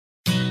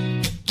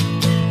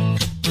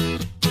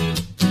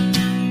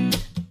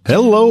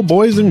Hello,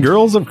 boys and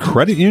girls of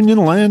Credit Union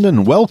Land,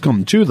 and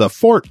welcome to the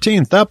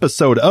 14th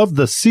episode of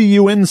the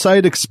CU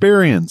Insight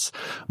Experience.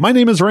 My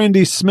name is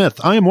Randy Smith.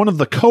 I am one of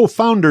the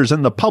co-founders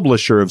and the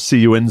publisher of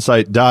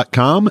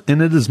CUinsight.com,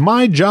 and it is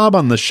my job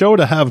on the show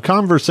to have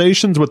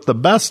conversations with the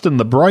best and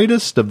the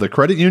brightest of the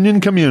credit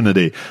union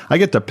community. I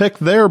get to pick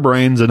their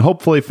brains and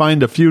hopefully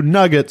find a few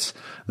nuggets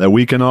that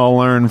we can all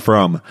learn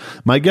from.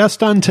 My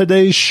guest on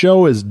today's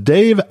show is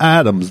Dave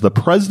Adams, the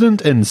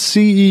president and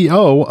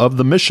CEO of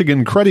the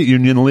Michigan Credit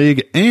Union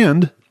League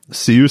and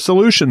CU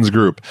Solutions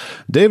Group.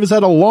 Dave has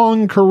had a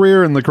long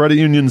career in the credit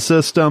union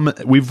system.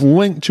 We've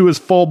linked to his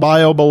full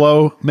bio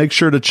below. Make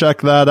sure to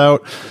check that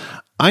out.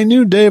 I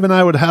knew Dave and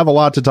I would have a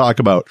lot to talk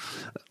about.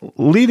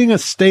 Leading a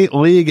state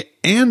league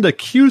and a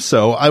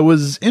CUSO, I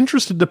was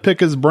interested to pick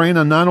his brain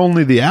on not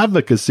only the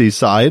advocacy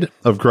side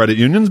of credit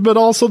unions, but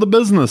also the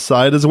business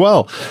side as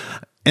well.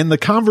 And the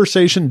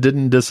conversation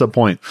didn't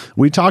disappoint.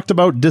 We talked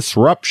about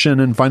disruption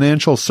in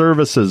financial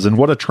services and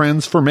what a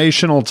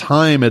transformational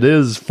time it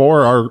is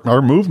for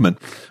our movement.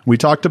 We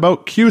talked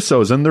about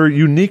CUSOs and their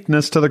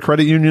uniqueness to the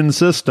credit union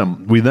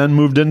system. We then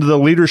moved into the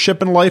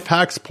leadership and life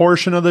hacks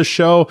portion of the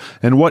show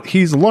and what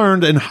he's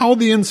learned and how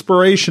the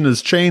inspiration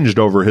has changed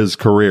over his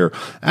career.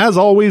 As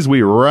always,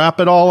 we wrap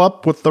it all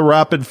up with the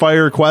rapid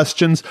fire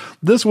questions.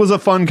 This was a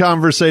fun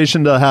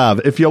conversation to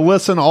have. If you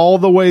listen all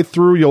the way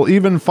through, you'll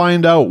even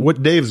find out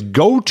what Dave's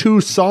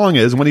go-to song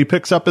is when he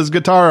picks up his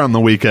guitar on the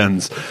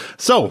weekends.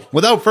 So,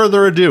 without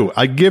further ado,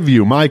 I give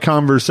you my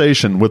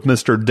conversation with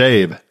Mr.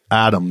 Dave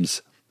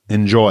Adams.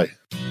 Enjoy.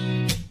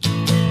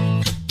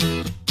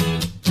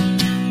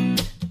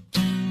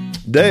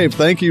 Dave,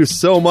 thank you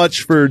so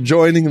much for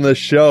joining the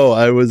show.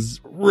 I was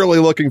really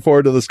looking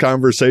forward to this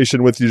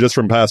conversation with you just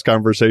from past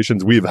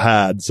conversations we've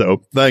had.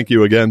 So thank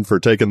you again for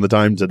taking the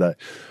time today.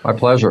 My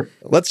pleasure.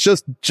 Let's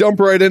just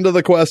jump right into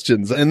the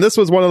questions. And this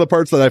was one of the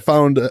parts that I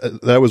found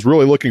that I was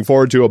really looking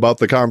forward to about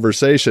the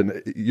conversation.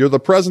 You're the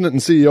president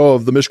and CEO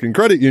of the Michigan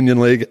Credit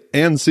Union League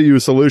and CU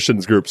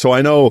Solutions Group. So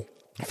I know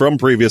from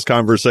previous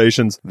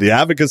conversations, the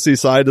advocacy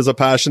side is a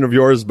passion of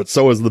yours, but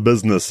so is the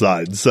business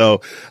side.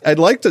 So I'd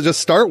like to just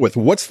start with,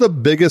 what's the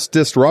biggest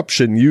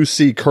disruption you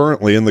see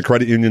currently in the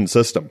credit union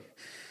system?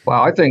 Well,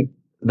 I think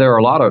there are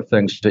a lot of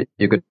things that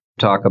you could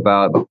talk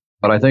about,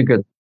 but I think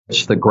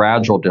it's the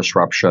gradual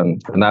disruption,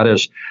 and that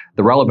is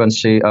the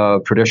relevancy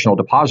of traditional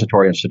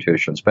depository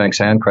institutions, banks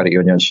and credit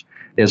unions,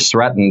 is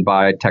threatened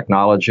by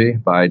technology,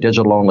 by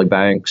digital-only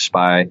banks,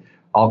 by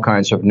all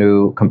kinds of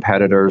new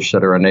competitors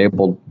that are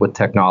enabled with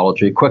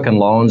technology. Quicken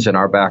Loans in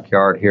our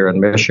backyard here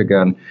in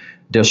Michigan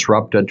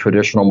disrupted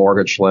traditional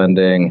mortgage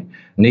lending,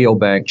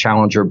 neobank,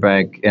 challenger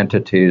bank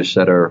entities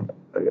that are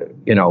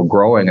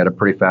growing at a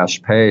pretty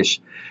fast pace.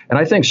 And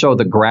I think so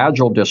the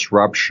gradual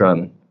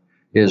disruption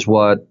is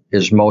what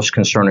is most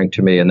concerning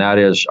to me. And that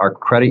is, are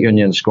credit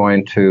unions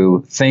going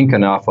to think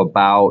enough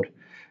about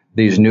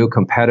these new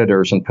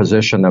competitors and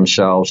position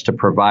themselves to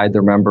provide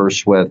their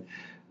members with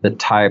the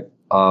type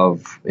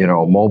of,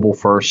 mobile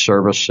first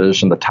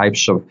services and the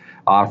types of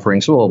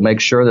offerings will make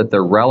sure that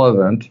they're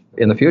relevant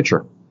in the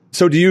future.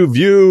 So do you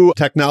view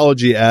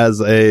technology as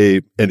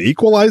an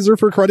equalizer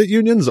for credit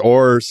unions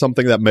or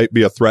something that might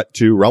be a threat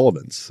to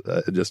relevance,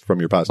 just from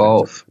your past?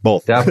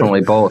 Both.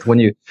 Definitely both. When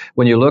you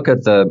look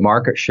at the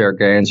market share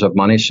gains of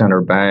money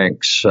center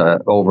banks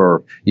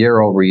over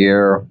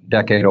year,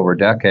 decade over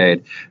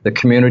decade, the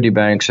community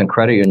banks and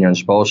credit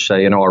unions both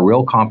say, our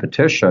real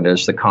competition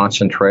is the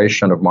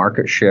concentration of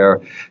market share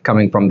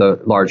coming from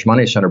the large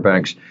money center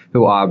banks,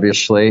 who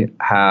obviously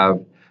have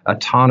a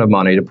ton of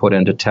money to put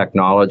into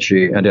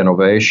technology and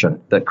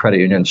innovation that credit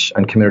unions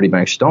and community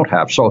banks don't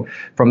have. So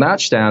from that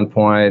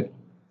standpoint,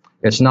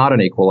 it's not an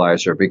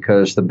equalizer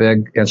because the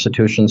big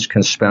institutions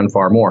can spend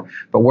far more.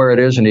 But where it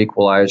is an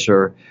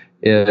equalizer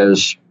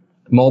is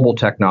mobile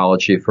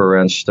technology, for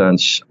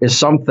instance, is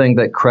something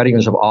that credit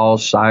unions of all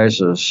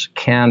sizes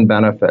can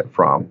benefit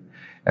from.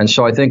 And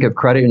so I think if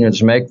credit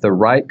unions make the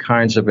right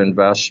kinds of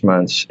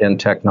investments in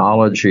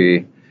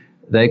technology,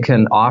 they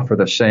can offer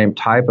the same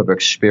type of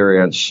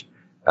experience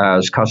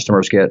as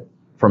customers get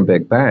from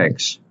big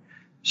banks.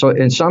 So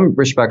in some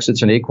respects,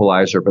 it's an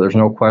equalizer, but there's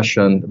no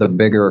question the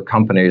bigger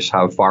companies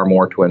have far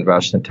more to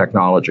invest in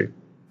technology.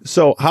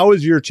 So how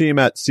is your team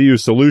at CU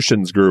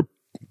Solutions Group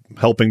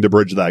helping to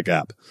bridge that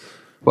gap?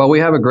 Well, we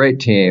have a great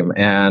team,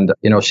 and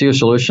CU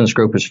Solutions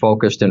Group is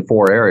focused in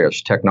 4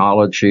 areas: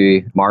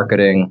 technology,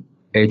 marketing,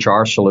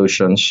 HR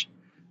solutions,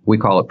 we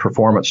call it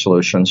performance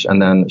solutions,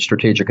 and then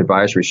strategic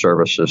advisory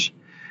services.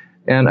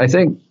 And I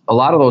think a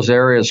lot of those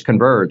areas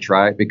converge,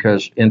 right?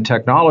 Because in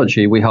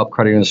technology, we help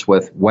credit unions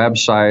with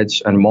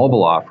websites and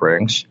mobile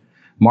offerings.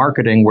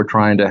 Marketing, we're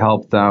trying to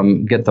help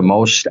them get the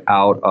most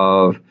out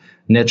of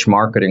niche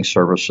marketing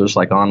services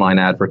like online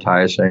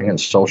advertising and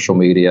social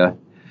media.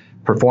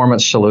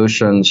 Performance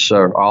solutions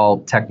are all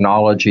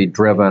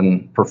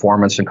technology-driven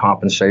performance and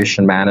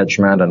compensation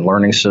management and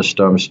learning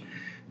systems.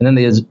 And then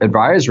the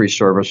advisory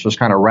services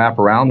kind of wrap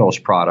around those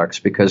products,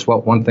 because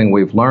one thing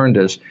we've learned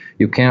is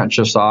you can't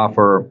just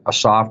offer a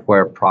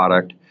software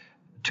product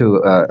to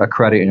a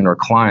credit union or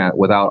client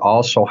without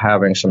also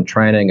having some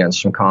training and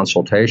some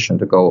consultation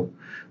to go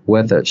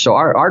with it. So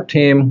our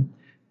team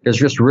is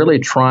just really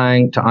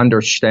trying to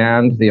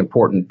understand the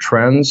important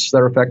trends that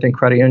are affecting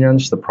credit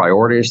unions, the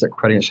priorities that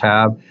credit unions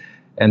have,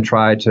 and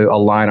try to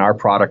align our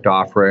product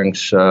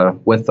offerings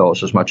with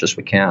those as much as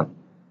we can.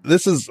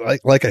 This is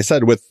like I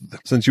said,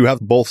 since you have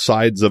both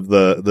sides of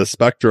the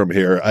spectrum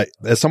here,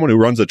 as someone who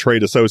runs a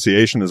trade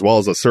association as well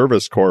as a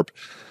service corp,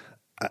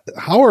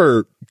 how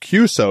are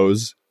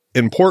CUSOs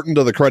important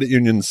to the credit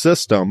union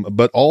system,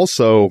 but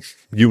also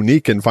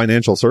unique in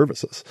financial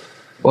services?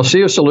 Well,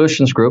 CU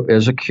Solutions Group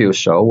is a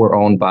CUSO.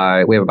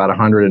 We have about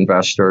 100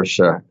 investors,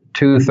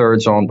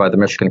 2/3 owned by the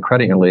Michigan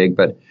Credit Union League,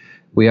 but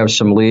we have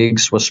some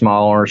leagues with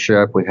small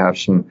ownership. We have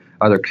some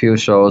other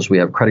CUSOs. We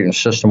have credit union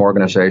system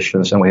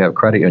organizations, and we have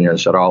credit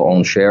unions that all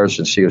own shares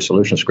in CU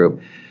Solutions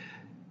Group.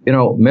 You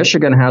know,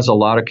 Michigan has a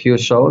lot of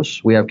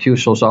CUSOs. We have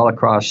CUSOs all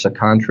across the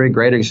country.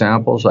 Great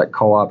examples like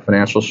Co-op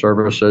Financial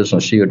Services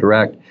and CU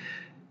Direct.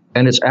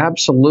 And it's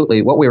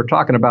absolutely what we were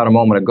talking about a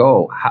moment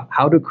ago.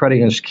 How do credit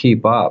unions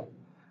keep up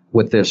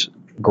with this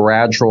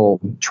gradual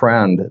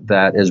trend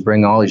that is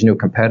bringing all these new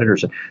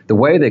competitors? The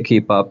way they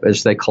keep up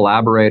is they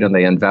collaborate and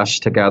they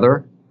invest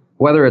together,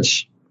 whether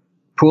it's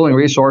pooling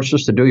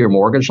resources to do your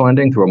mortgage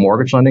lending through a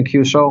mortgage lending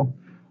CUSO,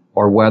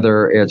 or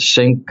whether it's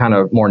kind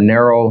of more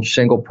narrow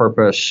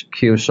single-purpose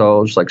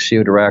CUSOs like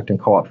CU Direct and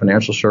Co-op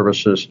Financial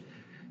Services.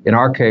 In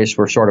our case,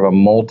 we're sort of a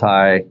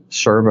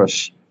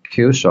multi-service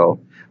CUSO,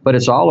 but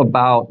it's all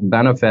about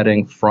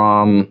benefiting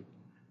from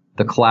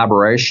the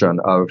collaboration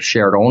of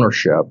shared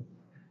ownership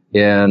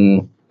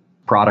in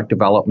product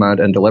development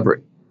and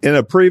delivery. In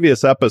a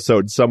previous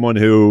episode, someone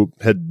who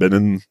had been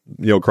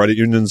in, credit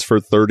unions for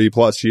 30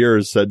 plus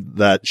years said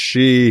that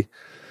she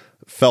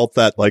felt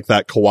that like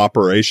that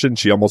cooperation,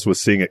 she almost was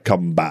seeing it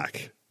come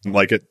back.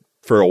 Like it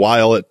for a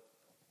while, it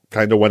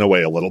kind of went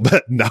away a little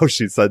bit. Now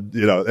she said,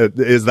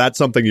 is that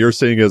something you're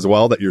seeing as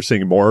well, that you're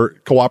seeing more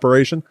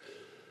cooperation?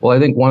 Well, I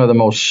think one of the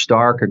most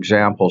stark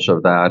examples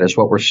of that is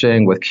what we're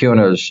seeing with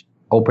CUNA's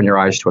Open Your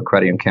Eyes to a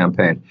Credit Union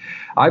campaign.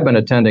 I've been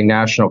attending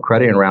national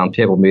credit union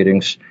roundtable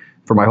meetings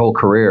for my whole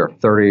career,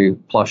 30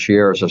 plus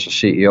years as a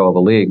CEO of a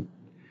league.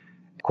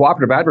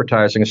 Cooperative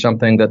advertising is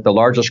something that the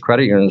largest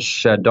credit unions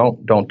said,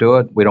 don't do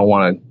it. We don't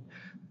want to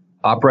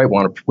operate.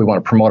 We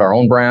want to promote our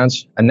own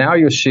brands. And now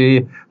you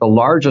see the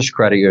largest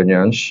credit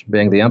unions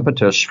being the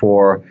impetus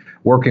for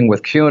working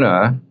with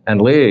CUNA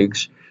and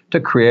leagues to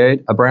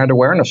create a brand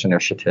awareness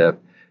initiative.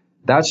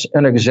 That's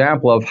an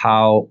example of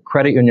how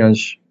credit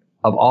unions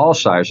of all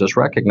sizes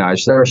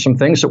recognize there are some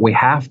things that we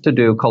have to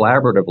do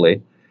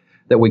collaboratively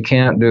that we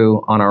can't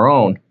do on our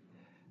own.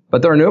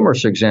 But there are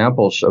numerous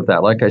examples of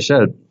that. Like I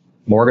said,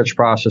 mortgage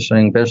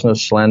processing,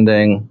 business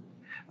lending,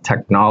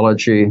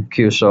 technology,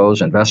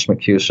 CUSOs,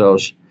 investment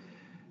CUSOs.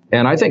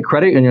 And I think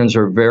credit unions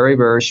are very,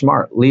 very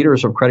smart.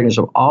 Leaders of credit unions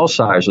of all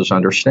sizes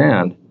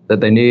understand that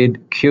they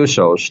need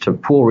CUSOs to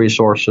pool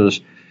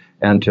resources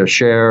and to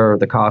share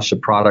the costs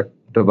of product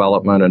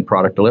development and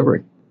product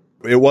delivery.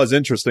 It was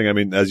interesting. I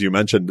mean, as you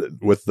mentioned,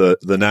 with the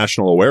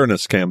national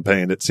awareness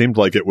campaign, it seemed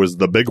like it was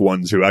the big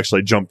ones who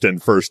actually jumped in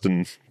first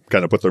and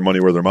kind of put their money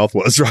where their mouth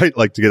was, right?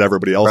 Like to get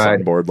everybody else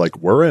on board, like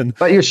we're in.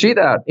 But you see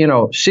that,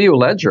 CU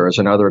Ledger is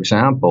another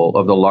example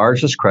of the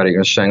largest credit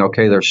union saying,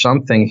 okay, there's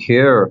something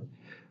here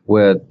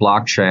with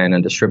blockchain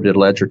and distributed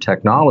ledger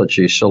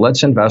technology, so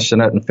let's invest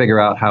in it and figure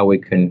out how we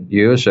can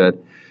use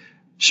it.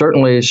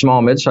 Certainly,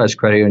 small, mid-sized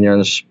credit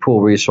unions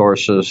pool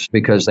resources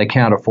because they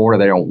can't afford it.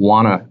 They don't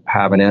want to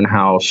have an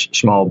in-house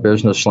small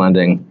business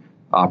lending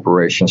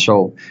operation.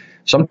 So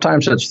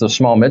sometimes it's the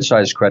small,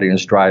 mid-sized credit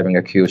unions driving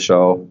a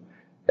CUSO,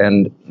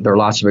 and there are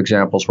lots of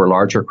examples where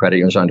larger credit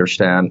unions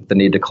understand the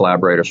need to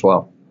collaborate as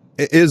well.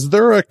 Is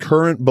there a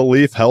current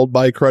belief held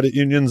by credit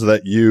unions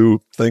that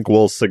you think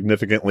will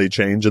significantly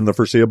change in the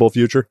foreseeable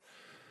future?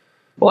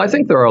 Well, I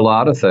think there are a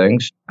lot of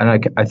things,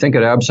 and I think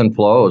it ebbs and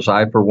flows.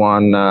 For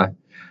one,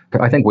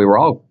 I think we were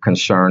all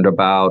concerned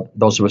about,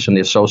 those of us in the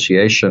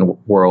association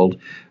world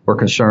were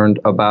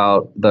concerned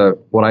about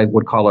what I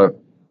would call a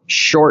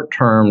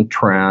short-term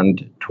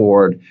trend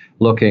toward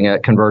looking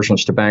at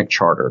conversions to bank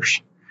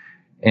charters.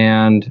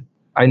 And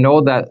I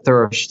know that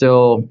there are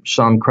still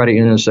some credit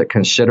unions that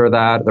consider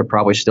that. There are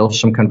probably still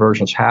some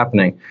conversions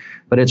happening,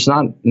 but it's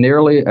not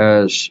nearly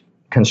as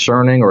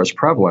concerning or as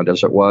prevalent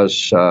as it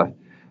was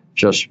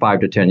just 5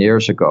 to 10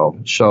 years ago.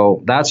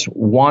 So that's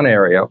one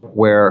area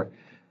where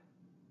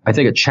I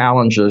think it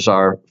challenges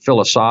our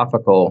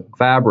philosophical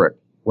fabric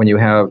when you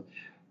have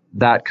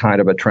that kind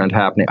of a trend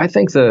happening. I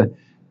think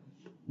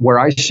where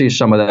I see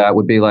some of that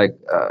would be like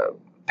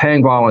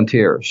paying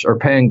volunteers or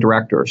paying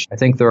directors. I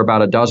think there are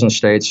about a dozen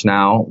states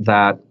now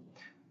that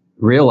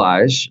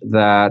realize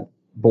that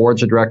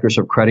boards of directors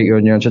of credit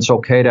unions, it's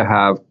okay to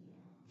have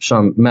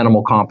some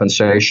minimal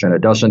compensation. It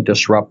doesn't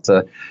disrupt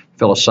the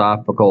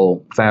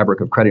philosophical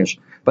fabric of credit unions.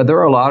 But there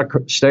are a lot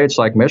of states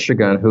like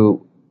Michigan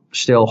who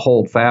still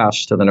hold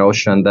fast to the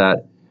notion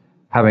that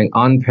having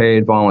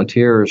unpaid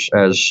volunteers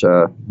as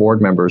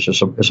board members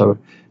is a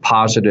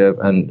positive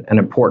and an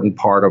important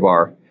part of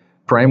our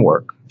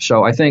framework.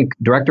 So I think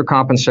director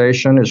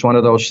compensation is one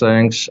of those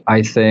things.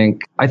 I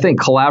think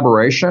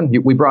collaboration,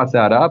 we brought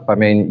that up. I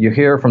mean, you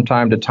hear from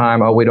time to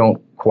time, oh, we don't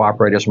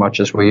cooperate as much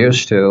as we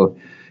used to.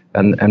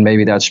 And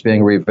maybe that's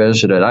being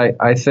revisited.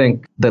 I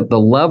think that the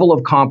level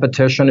of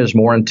competition is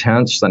more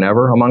intense than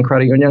ever among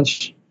credit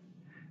unions.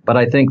 But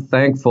I think,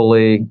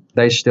 thankfully,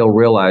 they still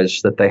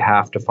realize that they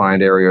have to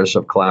find areas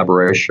of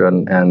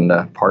collaboration and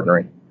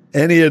partnering.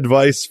 Any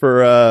advice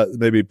for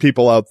maybe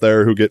people out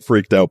there who get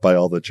freaked out by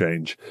all the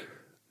change?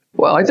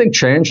 Well, I think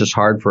change is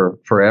hard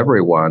for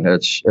everyone.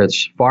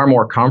 It's far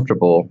more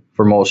comfortable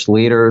for most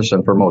leaders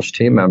and for most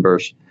team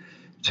members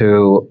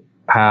to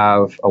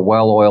have a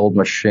well-oiled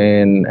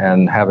machine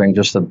and having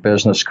just the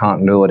business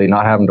continuity,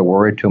 not having to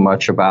worry too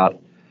much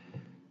about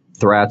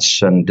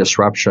threats and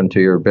disruption to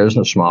your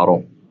business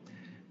model.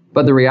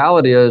 But the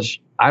reality is,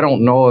 I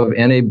don't know of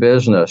any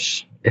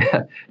business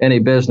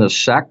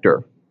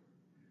sector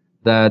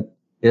that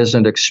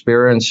isn't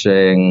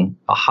experiencing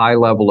a high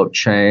level of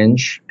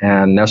change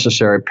and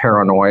necessary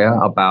paranoia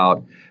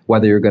about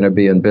whether you're going to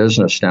be in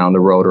business down the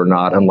road or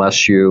not,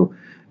 unless you,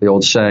 the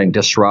old saying,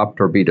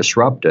 disrupt or be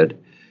disrupted.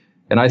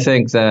 And I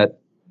think that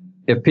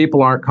if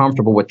people aren't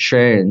comfortable with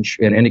change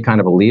in any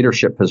kind of a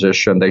leadership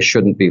position, they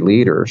shouldn't be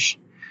leaders.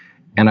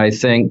 And I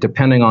think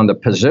depending on the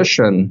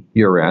position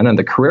you're in and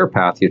the career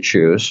path you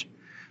choose,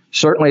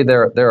 certainly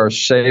there are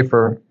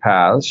safer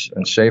paths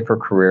and safer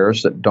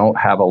careers that don't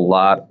have a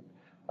lot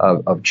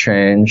of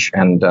change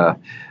and a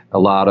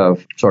lot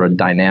of sort of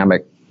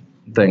dynamic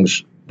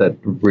things that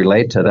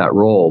relate to that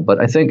role.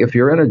 But I think if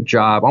you're in a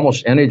job,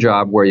 almost any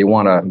job where you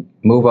want to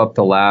move up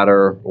the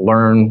ladder,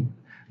 learn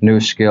new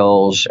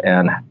skills,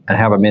 and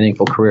have a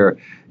meaningful career,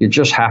 you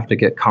just have to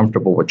get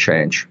comfortable with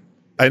change.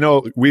 I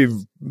know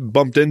we've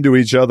bumped into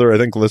each other. I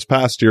think this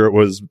past year it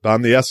was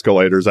on the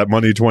escalators at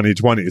Money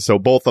 2020. So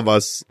both of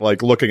us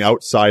like looking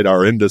outside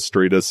our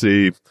industry to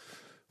see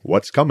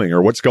what's coming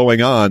or what's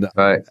going on.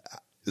 Right.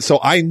 So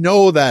I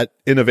know that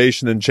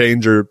innovation and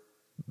change are,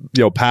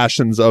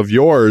 passions of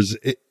yours.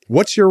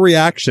 What's your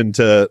reaction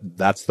to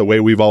that's the way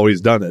we've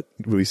always done it?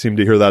 We seem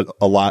to hear that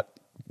a lot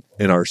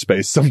in our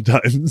space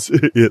sometimes,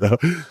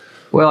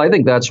 Well, I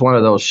think that's one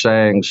of those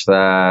sayings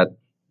that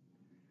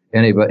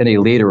any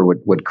leader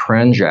would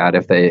cringe at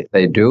if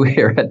they do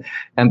hear it.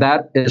 And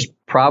that is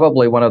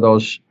probably one of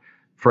those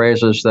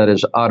phrases that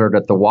is uttered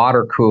at the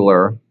water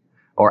cooler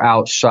or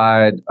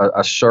outside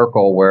a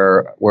circle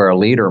where a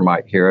leader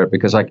might hear it,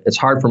 because it's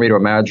hard for me to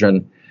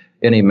imagine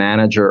any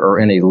manager or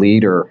any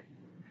leader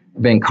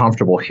being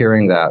comfortable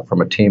hearing that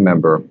from a team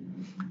member.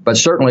 But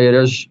certainly it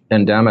is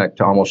endemic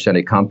to almost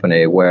any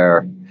company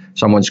where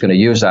someone's going to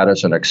use that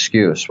as an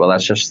excuse. Well,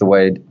 that's just the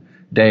way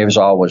Dave's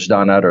always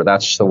done it, or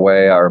that's the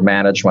way our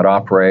management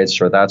operates,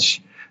 or that's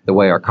the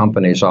way our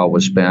company's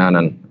always been.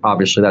 And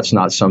obviously that's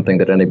not something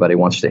that anybody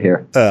wants to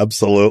hear.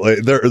 Absolutely.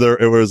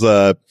 It was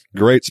a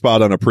great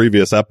spot on a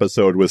previous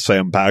episode with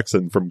Sam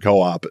Paxson from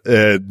Co-op.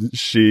 And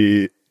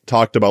she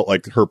talked about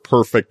like her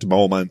perfect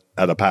moment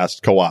at a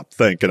past co-op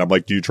think. And I'm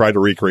like, do you try to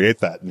recreate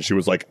that? And she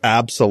was like,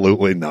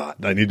 absolutely not.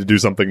 I need to do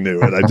something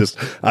new. And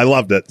I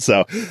loved it.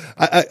 So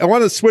I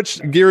want to switch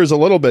gears a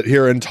little bit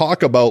here and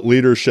talk about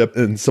leadership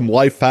and some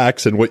life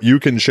hacks and what you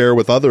can share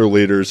with other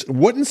leaders.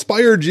 What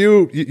inspired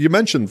you? You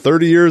mentioned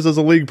 30 years as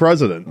a league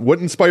president. What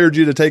inspired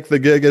you to take the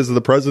gig as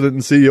the president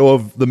and CEO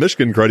of the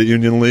Michigan Credit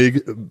Union League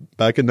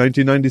back in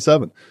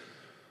 1997?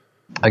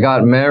 I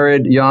got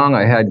married young.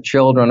 I had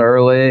children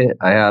early.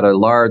 I had a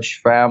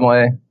large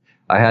family.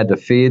 I had to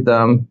feed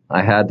them.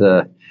 I had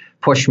to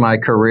push my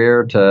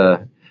career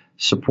to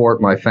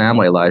support my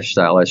family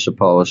lifestyle, I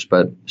suppose.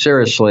 But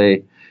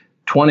seriously,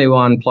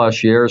 21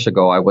 plus years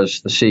ago, I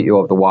was the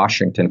CEO of the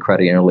Washington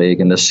Credit Union League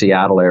in the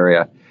Seattle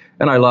area,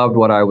 and I loved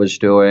what I was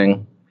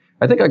doing.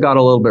 I think I got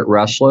a little bit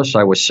restless.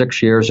 I was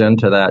 6 years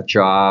into that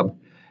job,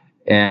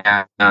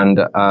 and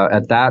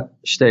at that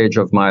stage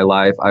of my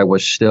life, I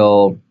was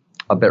still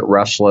a bit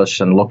restless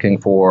and looking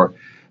for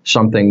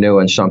something new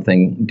and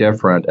something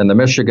different. And the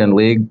Michigan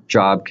League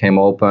job came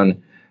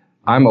open.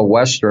 I'm a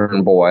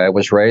Western boy. I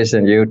was raised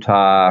in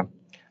Utah,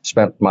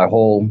 spent my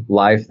whole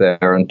life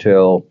there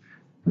until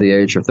the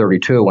age of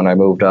 32 when I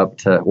moved up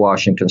to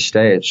Washington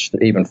State,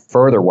 even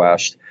further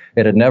west.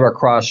 It had never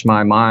crossed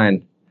my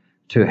mind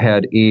to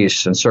head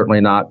east, and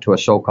certainly not to a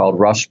so-called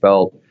Rust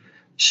Belt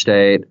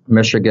state.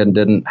 Michigan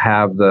didn't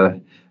have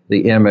the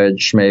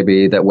image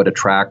maybe that would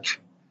attract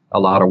a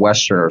lot of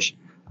Westerners.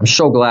 I'm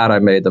so glad I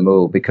made the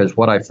move, because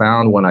what I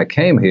found when I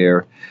came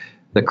here,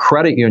 the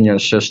credit union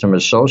system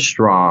is so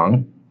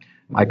strong.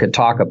 I could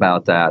talk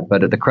about that,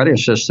 but the credit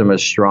system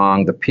is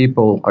strong. The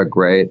people are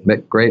great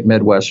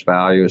Midwest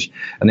values,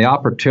 and the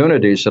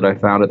opportunities that I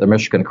found at the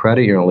Michigan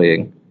Credit Union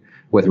League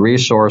with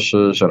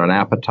resources and an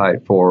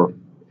appetite for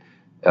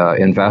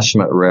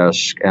investment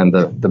risk and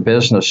the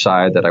business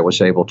side that I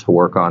was able to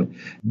work on.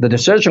 The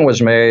decision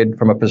was made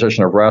from a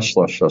position of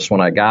restlessness.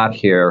 When I got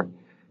here,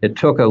 it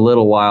took a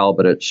little while,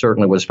 but it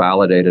certainly was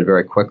validated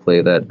very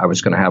quickly that I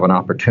was going to have an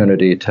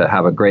opportunity to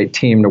have a great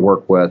team to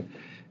work with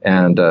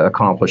and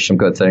accomplish some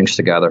good things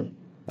together.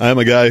 I'm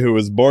a guy who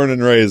was born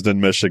and raised in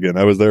Michigan.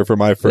 I was there for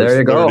my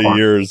first 30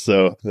 years,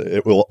 so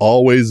it will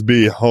always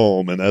be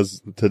home. And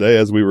as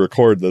we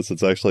record this,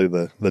 it's actually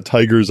the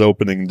Tigers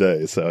opening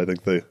day. So I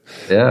think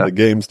the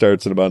game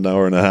starts in about an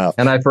hour and a half.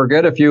 And I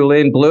forget if you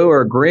lean blue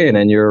or green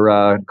in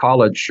your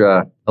college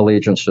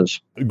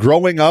allegiances.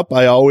 Growing up,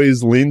 I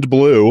always leaned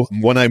blue.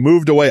 When I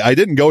moved away, I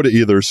didn't go to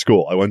either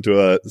school. I went to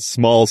a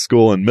small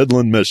school in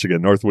Midland,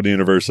 Michigan, Northwood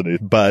University.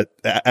 But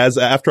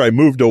after I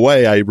moved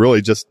away, I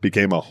really just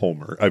became a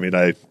homer. I mean,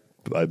 I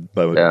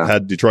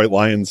had Detroit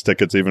Lions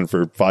tickets even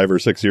for 5 or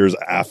 6 years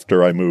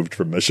after I moved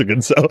from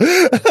Michigan. So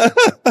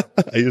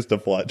I used to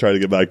try to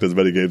get back to as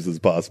many games as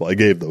possible. I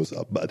gave those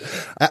up. But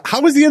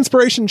how has the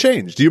inspiration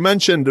changed? You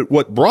mentioned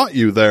what brought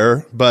you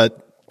there,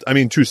 but I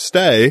mean, to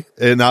stay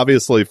and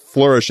obviously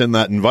flourish in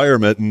that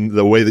environment and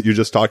the way that you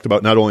just talked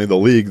about, not only the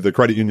league, the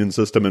credit union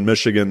system in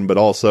Michigan, but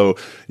also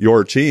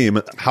your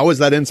team. How has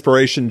that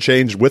inspiration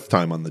changed with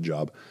time on the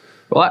job?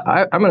 Well,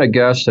 I'm going to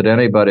guess that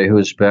anybody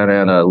who's been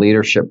in a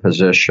leadership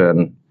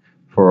position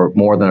for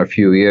more than a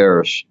few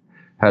years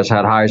has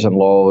had highs and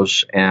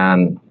lows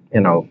and,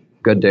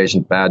 good days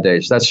and bad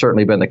days. That's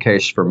certainly been the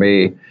case for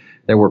me.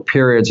 There were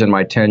periods in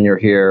my tenure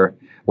here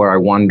where I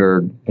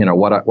wondered,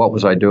 what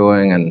was I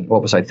doing and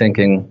what was I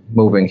thinking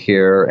moving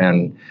here,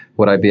 and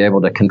would I be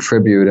able to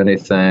contribute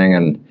anything?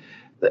 And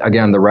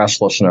again, the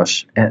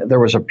restlessness. And there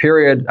was a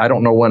period, I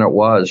don't know when it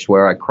was,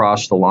 where I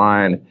crossed the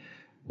line,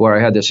 where I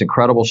had this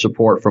incredible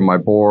support from my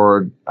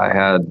board. I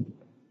had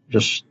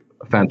just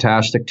a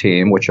fantastic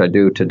team, which I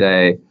do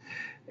today.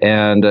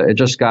 And it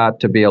just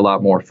got to be a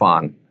lot more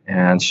fun.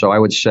 And so I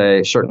would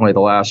say certainly the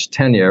last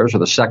 10 years or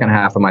the second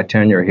half of my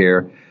tenure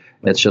here,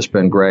 it's just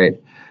been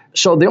great.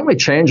 So the only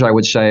change I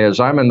would say is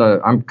I'm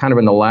kind of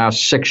in the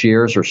last 6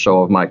 years or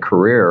so of my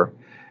career,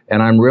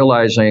 and I'm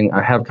realizing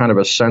I have kind of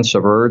a sense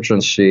of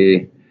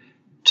urgency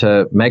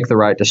to make the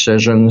right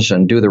decisions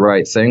and do the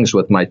right things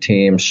with my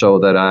team so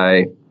that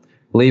I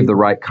leave the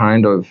right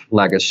kind of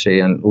legacy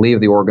and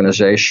leave the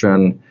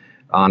organization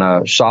on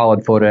a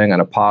solid footing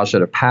and a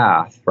positive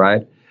path,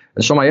 right?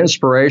 And so my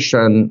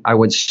inspiration, I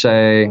would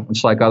say,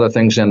 it's like other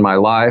things in my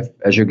life.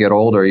 As you get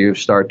older, you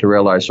start to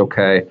realize,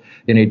 okay,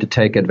 you need to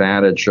take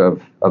advantage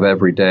of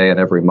every day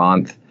and every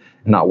month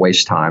and not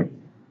waste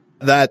time.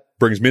 That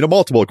brings me to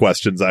multiple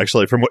questions,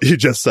 actually, from what you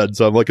just said.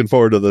 So I'm looking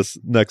forward to this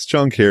next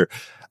chunk here.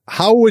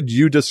 How would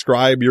you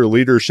describe your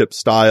leadership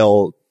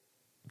style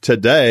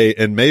today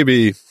and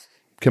maybe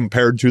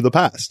compared to the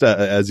past,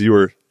 as you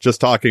were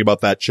just talking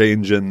about that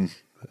change in,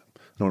 I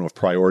don't know if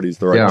priority is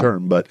the right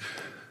term, but.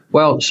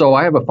 Well, so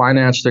I have a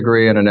finance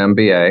degree and an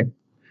MBA,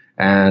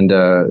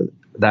 and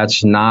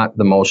that's not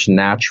the most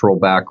natural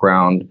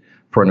background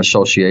for an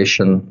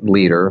association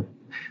leader.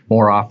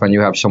 More often you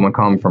have someone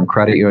come from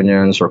credit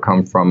unions or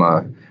come from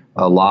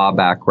a law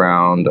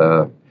background,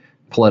 a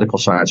political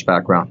science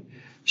background.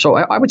 So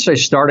I would say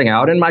starting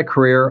out in my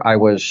career, I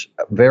was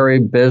very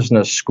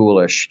business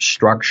schoolish,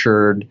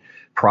 structured,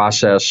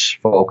 process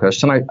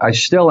focused, and I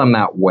still am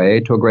that way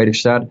to a great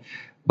extent.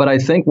 But I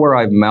think where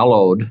I've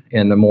mellowed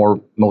in the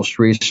most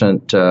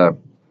recent 5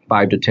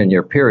 to 10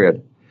 year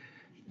period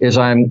is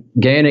I'm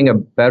gaining a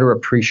better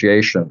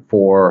appreciation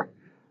for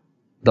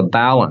the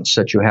balance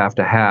that you have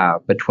to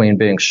have between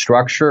being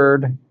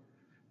structured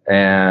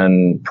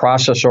and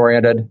process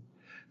oriented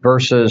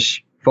versus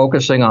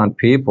focusing on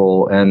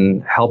people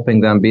and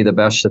helping them be the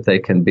best that they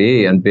can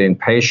be, and being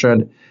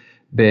patient,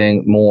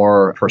 being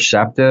more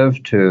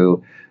perceptive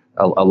to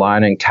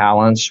aligning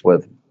talents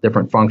with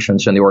different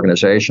functions in the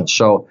organization.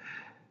 So,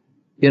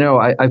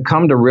 I've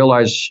come to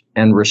realize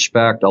and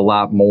respect a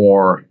lot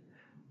more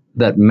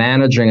that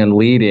managing and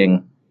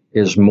leading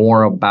is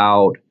more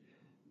about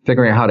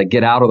figuring out how to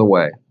get out of the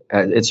way.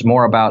 It's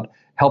more about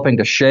helping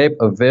to shape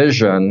a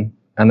vision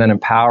and then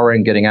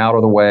empowering, getting out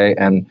of the way,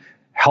 and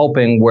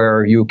helping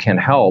where you can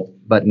help,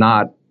 but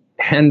not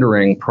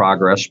hindering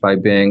progress by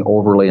being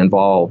overly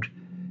involved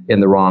in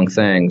the wrong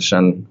things.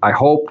 And I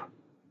hope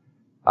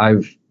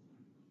I've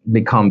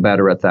become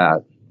better at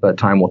that, but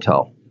time will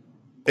tell.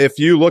 If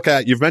you look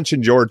at, you've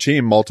mentioned your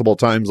team multiple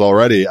times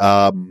already.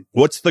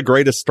 What's the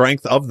greatest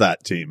strength of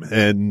that team?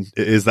 And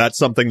is that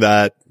something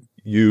that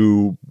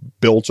you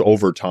built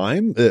over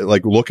time,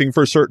 like looking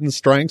for certain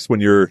strengths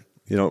when you're,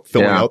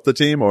 filling out the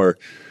team? Or?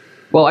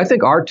 Well, I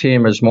think our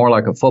team is more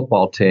like a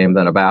football team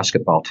than a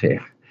basketball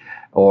team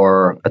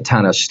or a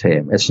tennis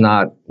team. It's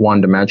not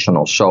one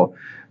dimensional. So,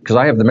 because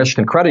I have the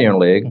Michigan Credit Union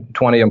League,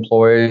 20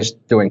 employees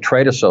doing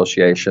trade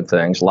association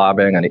things,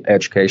 lobbying and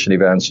education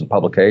events and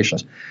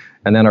publications.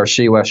 And then our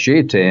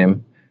CUSG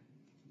team,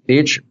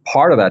 each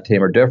part of that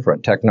team are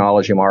different: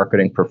 technology,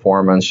 marketing,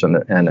 performance,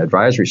 and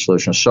advisory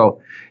solutions.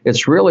 So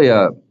it's really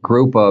a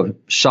group of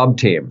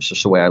sub-teams,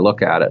 is the way I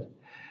look at it.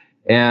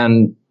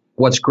 And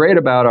what's great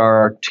about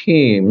our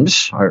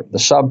teams, the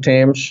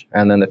sub-teams,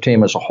 and then the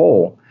team as a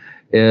whole,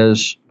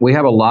 is we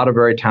have a lot of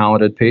very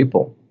talented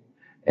people.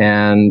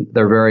 And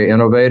they're very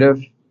innovative,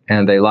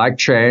 and they like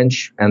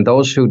change. And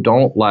those who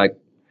don't like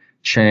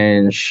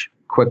change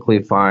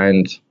quickly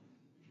find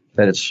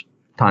that it's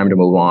time to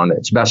move on.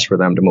 It's best for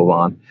them to move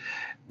on.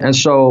 And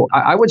so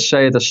I would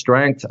say the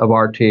strength of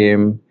our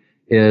team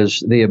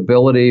is the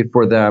ability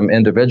for them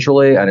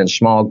individually and in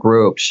small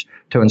groups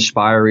to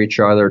inspire each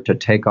other to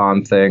take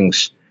on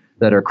things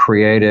that are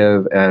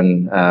creative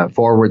and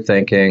forward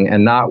thinking,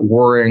 and not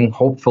worrying,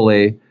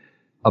 hopefully,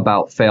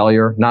 about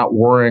failure, not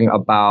worrying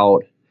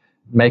about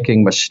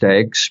making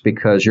mistakes,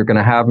 because you're going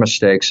to have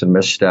mistakes and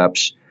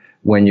missteps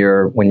when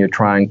you're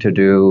trying to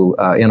do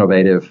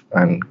innovative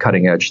and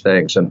cutting edge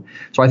things. And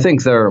so I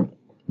think they're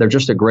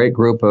just a great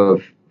group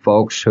of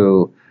folks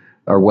who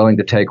are willing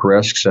to take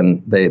risks,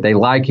 and they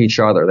like each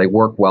other. They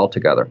work well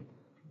together.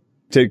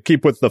 To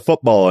keep with the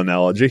football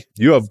analogy,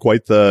 you have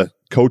quite the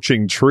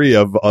coaching tree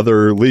of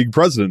other league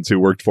presidents who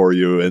worked for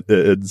you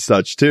and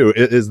such too.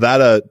 Is that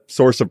a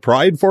source of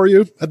pride for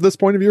you at this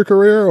point of your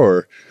career,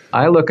 or?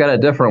 I look at it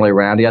differently,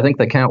 Randy. I think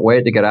they can't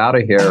wait to get out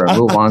of here and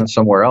move on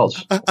somewhere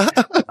else.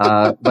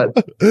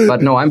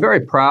 But no, I'm very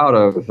proud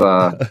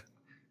of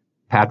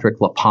Patrick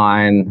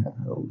Lapine,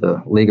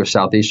 the League of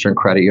Southeastern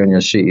Credit Union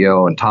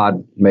CEO, and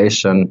Todd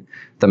Mason,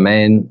 the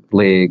Maine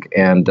League,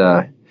 and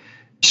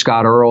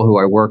Scott Earl, who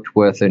I worked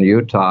with in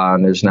Utah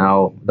and is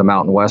now the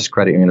Mountain West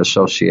Credit Union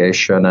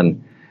Association,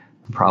 and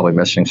I'm probably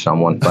missing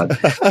someone. But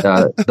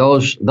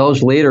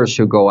those leaders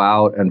who go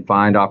out and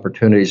find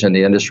opportunities in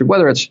the industry,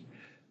 whether it's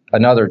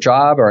another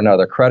job or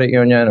another credit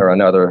union or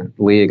another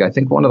league, I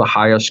think one of the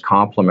highest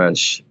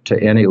compliments to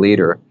any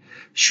leader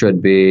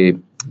should be,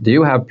 do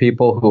you have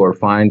people who are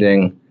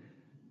finding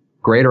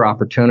greater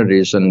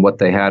opportunities than what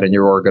they had in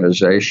your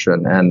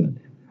organization? And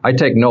I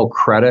take no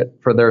credit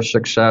for their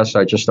success.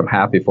 I just am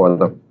happy for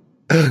them.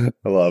 I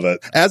love it.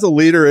 As a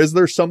leader, is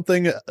there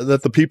something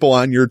that the people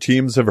on your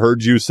teams have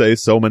heard you say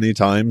so many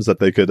times that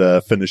they could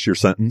finish your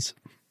sentence?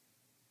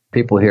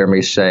 People hear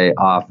me say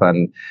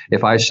often,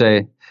 if I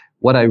say,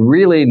 what I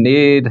really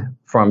need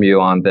from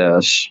you on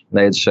this,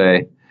 they'd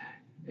say,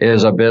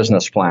 is a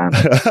business plan.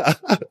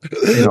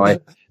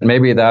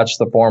 Maybe that's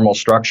the formal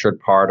structured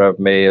part of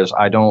me, is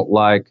I don't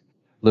like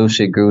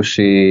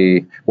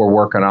loosey-goosey, we're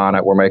working on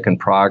it, we're making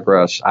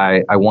progress.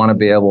 I want to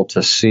be able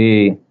to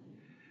see,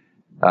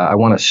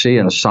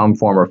 in some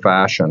form or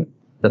fashion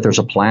that there's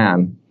a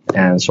plan.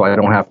 And so I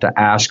don't have to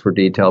ask for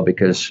detail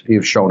because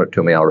you've shown it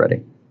to me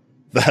already.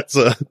 That's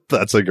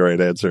a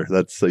great answer.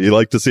 You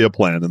like to see a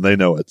plan, and they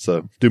know it.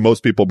 So do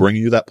most people bring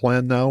you that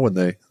plan now when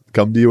they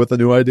come to you with a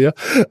new idea?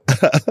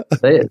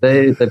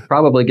 They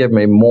probably give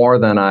me more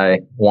than I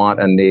want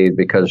and need,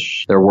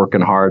 because they're working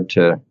hard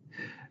to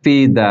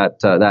feed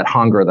that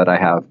hunger that I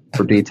have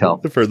for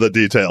detail. For the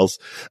details.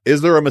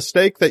 Is there a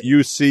mistake that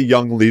you see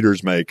young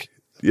leaders make?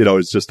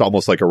 It's just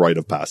almost like a rite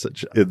of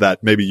passage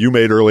that maybe you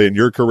made early in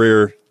your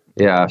career.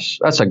 Yes,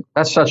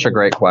 that's such a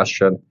great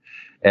question.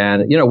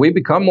 And, we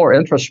become more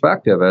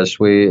introspective as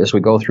we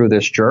go through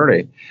this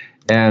journey.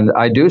 And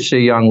I do see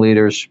young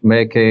leaders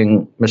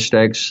making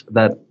mistakes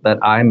that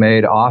I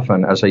made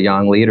often as a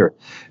young leader.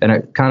 And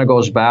it kind of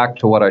goes back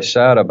to what I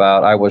said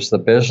about I was the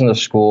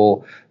business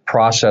school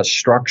process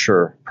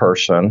structure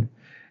person.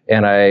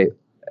 And I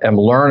am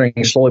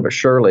learning slowly but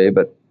surely,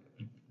 but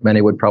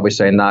many would probably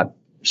say not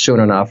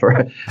soon enough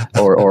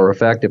or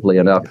effectively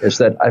enough, is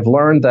that I've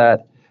learned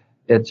that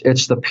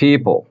it's the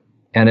people.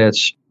 And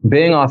it's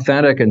being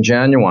authentic and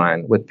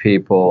genuine with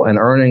people and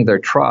earning their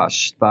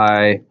trust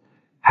by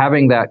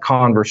having that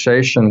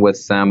conversation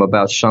with them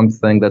about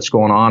something that's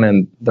going on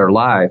in their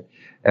life,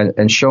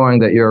 and showing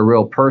that you're a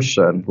real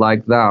person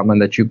like them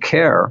and that you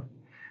care.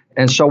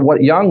 And so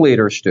what young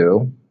leaders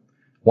do,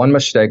 one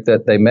mistake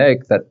that they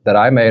make that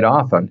I made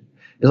often,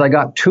 is I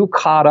got too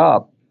caught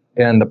up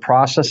in the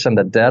process and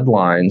the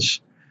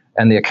deadlines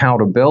and the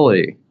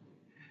accountability,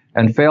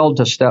 and failed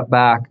to step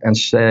back and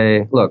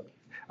say, look,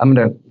 I'm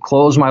going to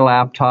close my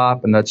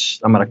laptop and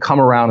I'm going to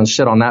come around and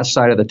sit on that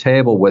side of the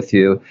table with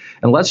you.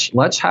 And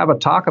let's have a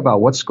talk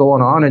about what's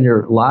going on in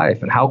your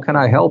life and how can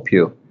I help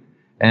you?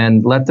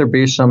 And let there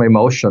be some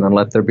emotion and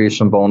let there be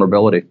some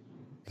vulnerability.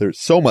 There's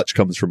so much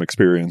comes from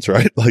experience,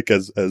 right? Like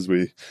as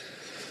we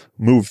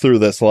move through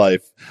this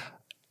life,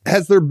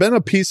 has there been a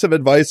piece of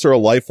advice or a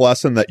life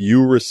lesson that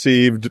you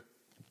received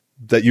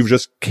that you've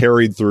just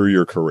carried through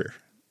your career?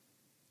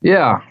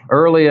 Yeah.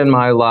 Early in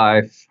my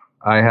life,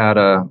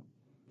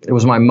 it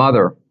was my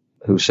mother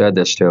who said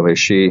this to me.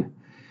 She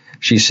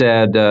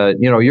said,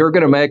 you're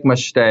going to make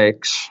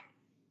mistakes,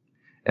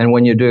 and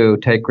when you do,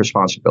 take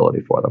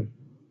responsibility for them.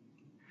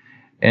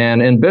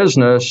 And in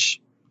business,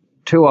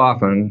 too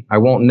often, I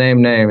won't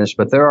name names,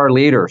 but there are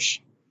leaders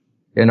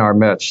in our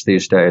midst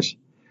these days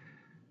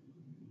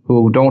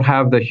who don't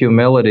have the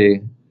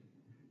humility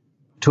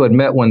to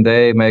admit when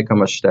they make a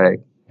mistake.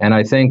 And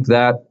I think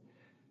that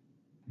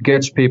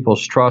gets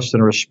people's trust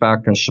and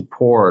respect and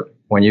support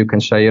when you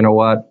can say, you know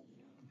what?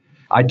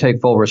 I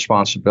take full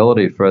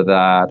responsibility for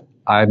that.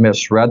 I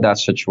misread that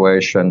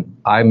situation.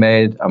 I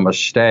made a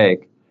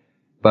mistake,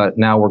 but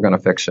now we're going to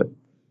fix it.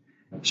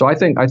 So I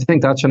think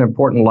that's an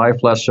important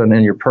life lesson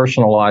in your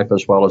personal life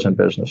as well as in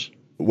business.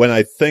 When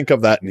I think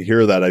of that and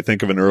hear that, I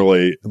think of an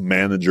early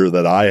manager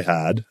that I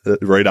had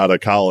right out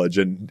of college,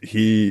 and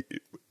he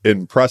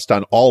impressed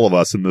on all of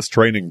us in this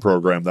training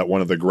program that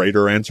one of the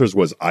greater answers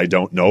was, I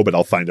don't know, but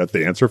I'll find out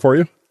the answer for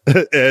you.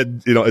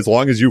 And, as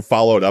long as you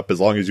followed up, as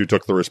long as you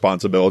took the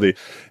responsibility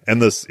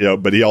and this,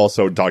 but he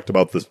also talked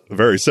about this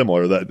very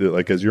similar that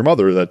like as your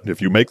mother, that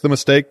if you make the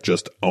mistake,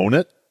 just own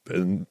it.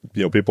 And,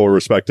 people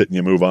respect it and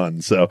you move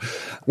on. So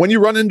when you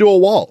run into a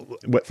wall,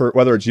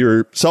 whether it's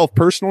yourself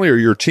personally or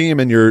your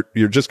team, and you're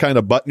just kind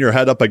of butting your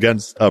head up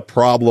against a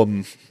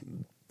problem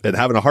and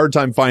having a hard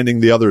time finding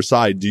the other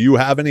side, do you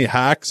have any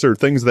hacks or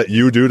things that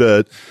you do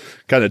to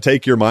kind of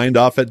take your mind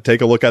off it,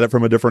 take a look at it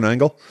from a different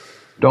angle?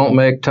 Don't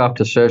make tough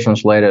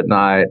decisions late at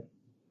night.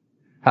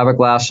 Have a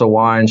glass of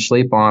wine,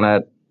 sleep on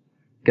it,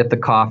 get the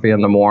coffee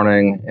in the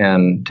morning,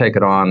 and take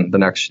it on the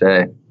next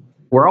day.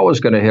 We're always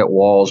going to hit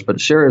walls, but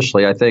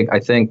seriously, I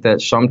think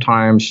that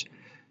sometimes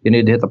you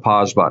need to hit the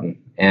pause button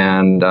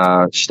and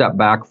step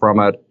back from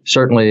it.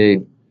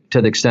 Certainly,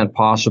 to the extent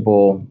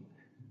possible,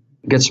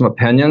 get some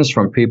opinions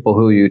from people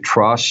who you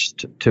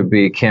trust to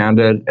be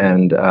candid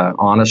and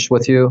honest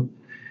with you,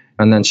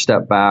 and then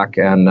step back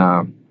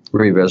and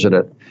revisit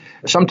it.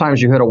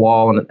 Sometimes you hit a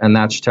wall and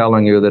that's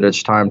telling you that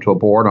it's time to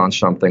abort on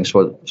something.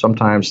 So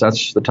sometimes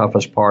that's the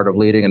toughest part of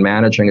leading and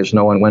managing, is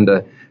knowing when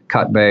to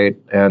cut bait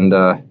and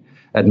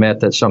admit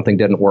that something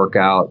didn't work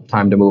out.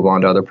 Time to move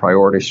on to other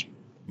priorities.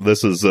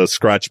 This is a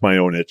scratch my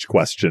own itch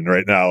question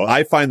right now.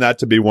 I find that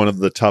to be one of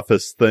the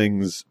toughest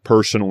things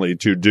personally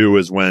to do,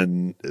 is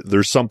when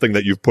there's something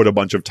that you've put a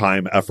bunch of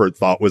time, effort,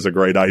 thought was a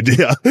great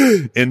idea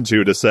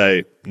into, to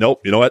say,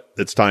 nope, you know what?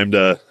 It's time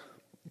to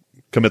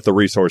commit the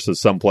resources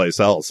someplace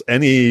else.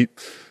 Any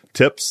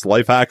tips,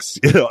 life hacks,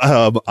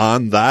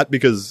 on that?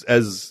 Because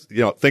as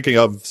thinking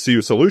of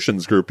CU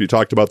Solutions Group, you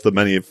talked about the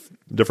many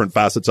different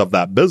facets of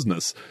that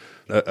business.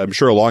 I'm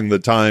sure along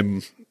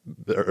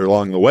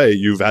the way,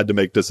 you've had to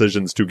make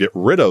decisions to get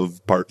rid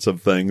of parts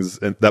of things,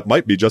 and that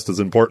might be just as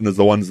important as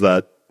the ones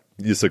that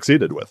you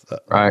succeeded with.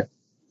 Right.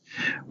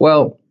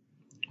 Well,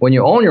 when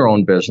you own your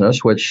own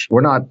business, which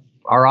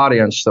our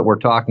audience that we're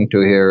talking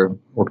to here,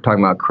 we're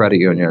talking about credit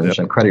unions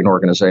and credit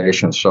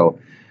organizations.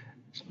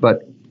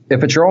 But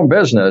if it's your own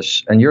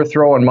business and you're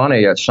throwing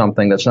money at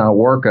something that's not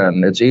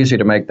working, it's easy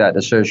to make that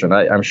decision.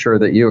 I'm sure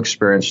that you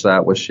experienced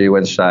that with CU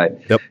Insight.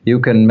 Yep. You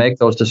can make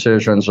those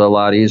decisions a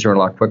lot easier and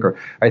a lot quicker.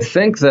 I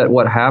think that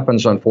what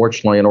happens,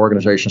 unfortunately, in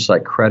organizations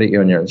like credit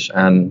unions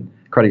and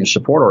credit union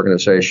support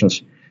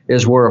organizations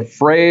is we're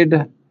afraid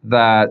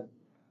that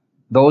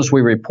those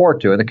we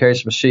report to, in the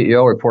case of a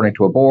CEO reporting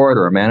to a board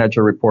or a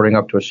manager reporting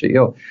up to a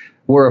CEO,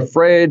 we're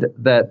afraid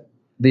that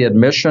the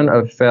admission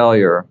of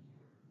failure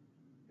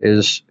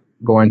is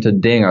going to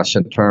ding us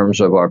in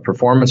terms of our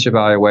performance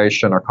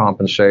evaluation, our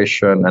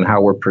compensation, and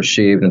how we're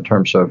perceived in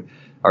terms of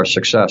our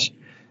success.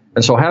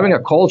 And so having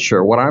a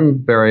culture, what I'm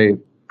very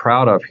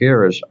proud of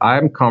here is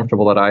I'm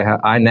comfortable that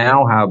I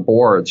now have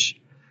boards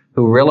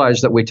who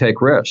realize that we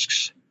take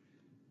risks.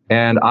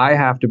 And I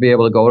have to be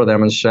able to go to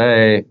them and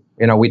say,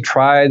 we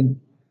tried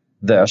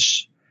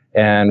this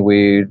and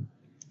we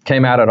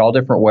came at it all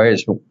different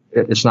ways, but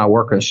it's not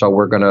working, so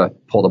we're going to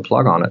pull the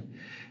plug on it.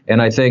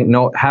 And I think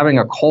having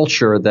a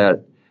culture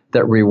that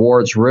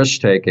rewards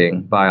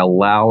risk-taking by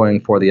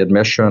allowing for the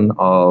admission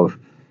of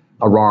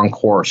a wrong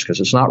course, because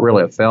it's not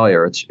really a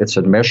failure, it's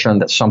admission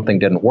that something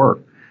didn't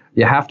work.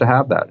 You have to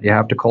have that. You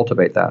have to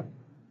cultivate that.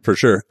 For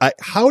sure.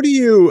 How do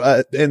you,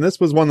 and this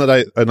was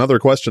another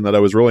question that I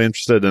was really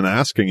interested in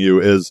asking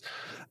you is,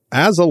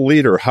 as a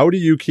leader, how do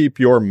you keep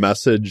your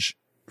message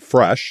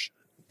fresh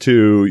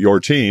to your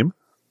team,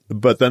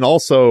 but then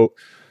also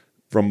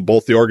from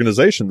both the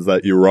organizations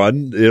that you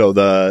run,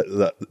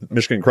 the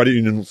Michigan Credit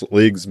Unions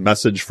League's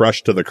message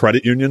fresh to the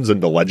credit unions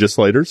and to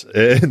legislators,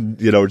 and,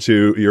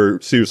 to your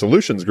CU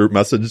Solutions Group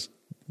message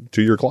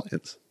to your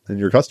clients and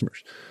your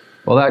customers?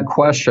 Well, that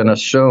question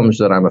assumes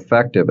that I'm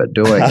effective at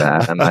doing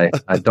that, and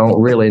I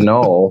don't really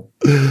know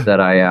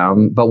that I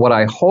am. But what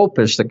I hope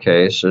is the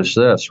case is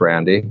this,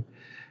 Randy.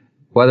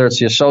 Whether it's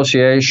the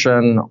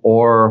association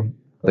or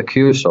the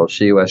CUSO,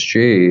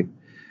 CUSG,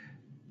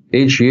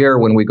 each year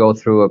when we go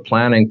through a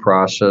planning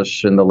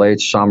process in the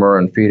late summer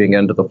and feeding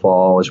into the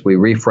fall as we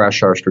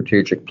refresh our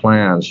strategic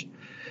plans,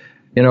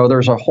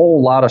 there's a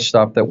whole lot of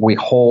stuff that we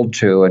hold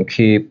to and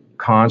keep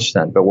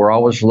constant, but we're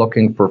always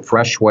looking for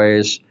fresh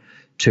ways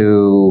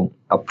to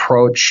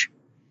approach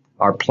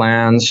our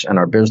plans and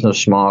our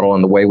business model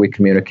and the way we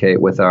communicate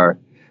with our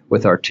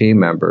team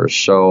members.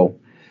 So,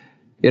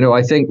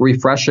 I think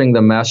refreshing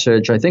the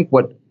message, I think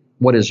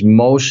what is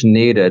most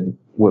needed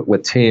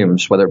with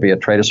teams, whether it be a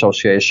trade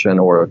association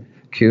or a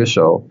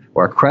CUSO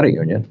or a credit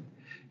union,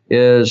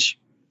 is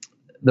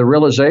the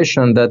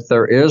realization that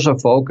there is a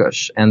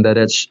focus and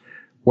that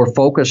we're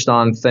focused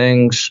on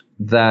things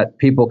that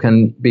people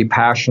can be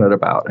passionate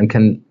about and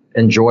can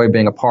enjoy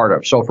being a part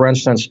of. So, for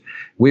instance,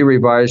 we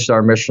revised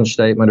our mission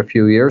statement a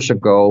few years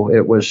ago.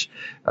 It was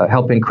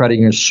helping credit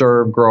unions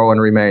serve, grow,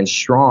 and remain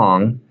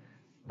strong.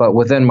 But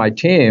within my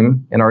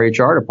team, in our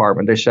HR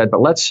department, they said,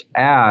 but let's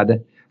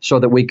add so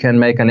that we can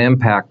make an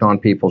impact on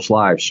people's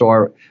lives. So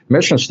our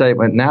mission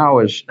statement now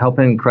is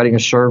helping credit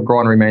unions serve, grow,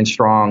 and remain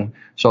strong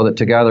so that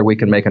together we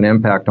can make an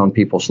impact on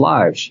people's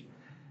lives.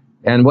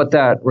 And what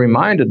that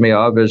reminded me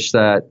of is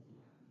that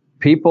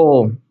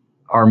people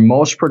are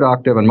most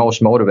productive and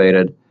most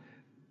motivated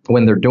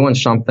when they're doing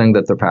something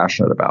that they're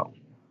passionate about.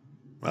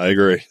 I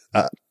agree.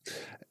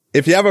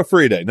 If you have a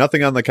free day,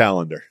 nothing on the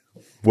calendar,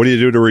 what do you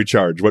do to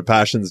recharge? What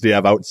passions do you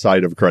have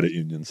outside of credit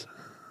unions?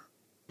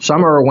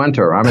 Summer or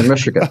winter? I'm in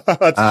Michigan.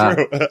 That's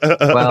true.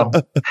 Well,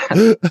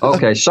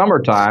 okay,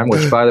 summertime,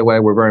 which, by the way,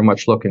 we're very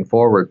much looking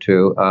forward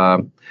to.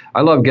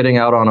 I love getting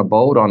out on a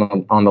boat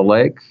on the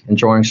lake,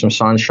 enjoying some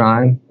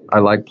sunshine. I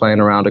like playing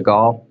around a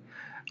golf.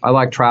 I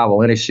like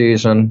travel any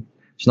season.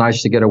 It's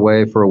nice to get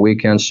away for a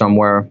weekend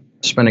somewhere,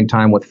 spending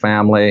time with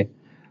family.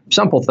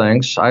 Simple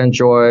things. I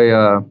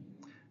enjoy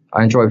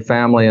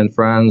family and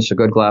friends, a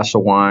good glass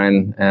of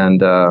wine, and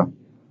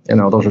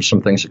those are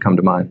some things that come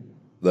to mind.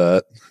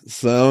 That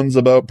sounds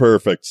about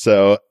perfect.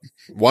 So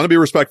want to be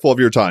respectful of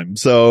your time.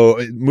 So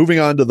moving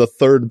on to the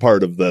third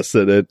part of this,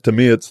 to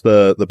me, it's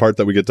the part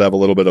that we get to have a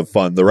little bit of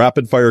fun. The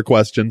rapid fire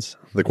questions.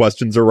 The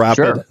questions are rapid.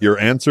 Sure. Your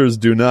answers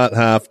do not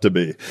have to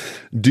be.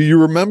 Do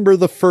you remember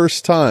the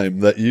first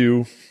time that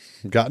you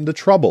got into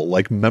trouble,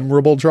 like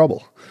memorable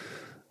trouble?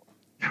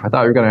 I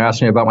thought you were going to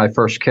ask me about my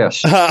first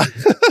kiss.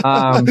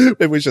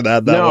 Maybe we should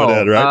add that one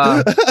in,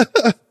 right?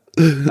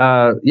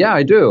 Yeah,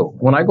 I do.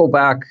 When I go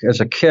back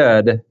as a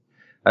kid,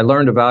 I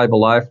learned a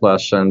valuable life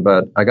lesson,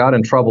 but I got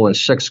in trouble in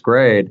 6th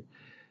grade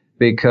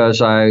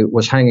because I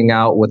was hanging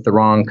out with the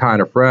wrong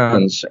kind of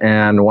friends.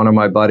 And one of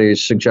my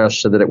buddies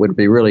suggested that it would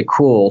be really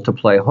cool to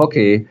play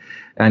hooky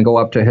and go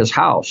up to his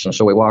house. And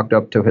so we walked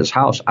up to his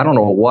house. I don't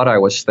know what I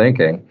was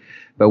thinking,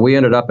 but we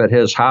ended up at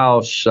his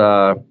house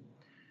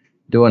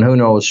doing who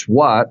knows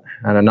what.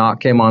 And a knock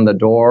came on the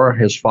door.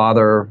 His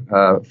father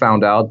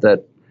found out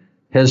that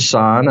his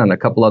son and a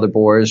couple other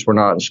boys were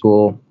not in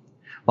school.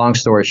 Long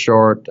story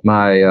short,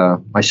 my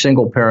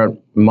single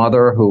parent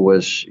mother, who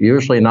was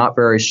usually not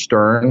very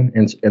stern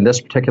in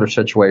this particular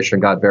situation,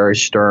 got very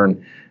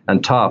stern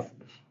and tough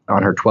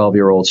on her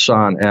 12-year-old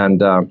son.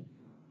 And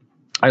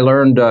I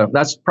learned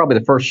that's probably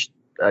the first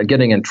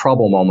getting in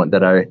trouble moment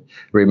that I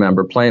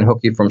remember, playing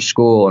hooky from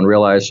school and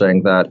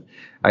realizing that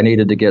I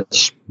needed to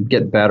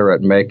get better at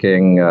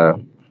making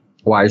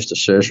wise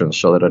decisions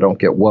so that I don't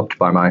get whooped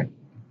by my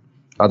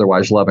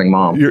otherwise loving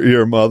mom.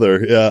 Your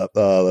mother. Yeah.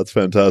 That's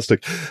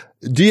fantastic.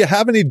 Do you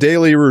have any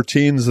daily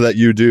routines that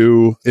you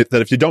do that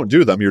if you don't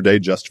do them, your day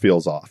just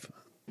feels off?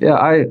 Yeah,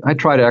 I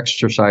try to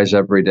exercise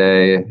every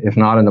day. If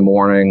not in the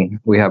morning,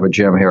 we have a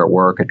gym here at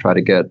work. I try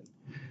to get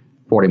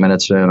 40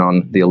 minutes in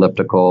on the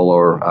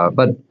elliptical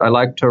but I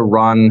like to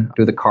run,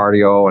 do the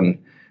cardio.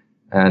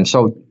 And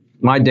so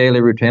my daily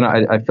routine,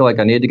 I feel like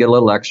I need to get a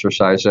little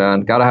exercise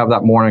in. Got to have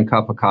that morning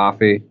cup of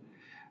coffee.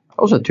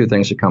 Those are the two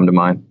things that come to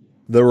mind.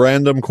 The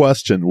random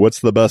question,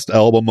 what's the best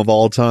album of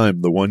all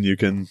time? The one you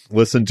can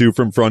listen to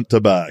from front to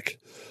back.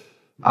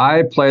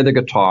 I play the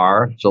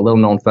guitar. It's a little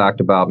known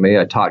fact about me.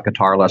 I taught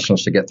guitar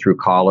lessons to get through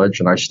college,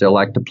 and I still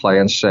like to play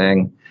and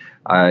sing.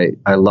 I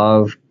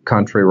love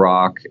country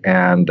rock,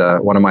 and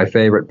one of my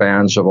favorite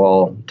bands of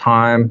all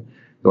time,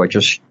 who I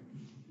just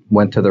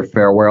went to their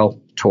farewell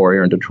tour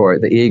here in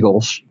Detroit, the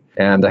Eagles.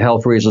 And the Hell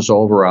Freezes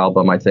Over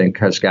album, I think,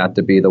 has got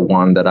to be the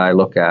one that I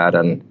look at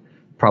and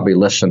probably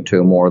listened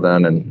to more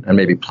than, and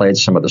maybe played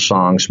some of the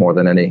songs more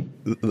than any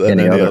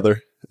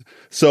other.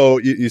 So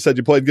you said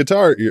you played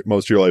guitar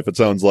most of your life, it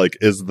sounds like.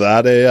 Is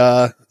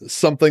that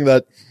something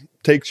that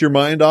takes your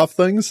mind off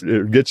things?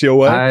 It gets you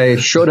away? I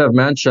should have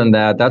mentioned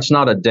that. That's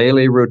not a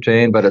daily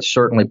routine, but it's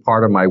certainly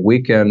part of my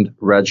weekend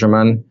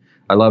regimen.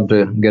 I love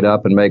to get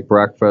up and make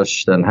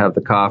breakfast and have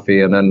the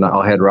coffee, and then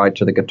I'll head right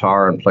to the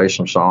guitar and play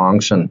some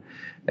songs and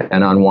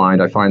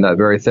unwind. I find that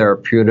very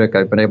therapeutic.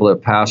 I've been able to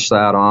pass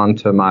that on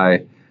to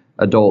my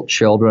adult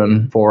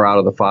children. 4 out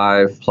of the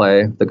 5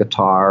 play the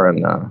guitar,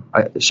 and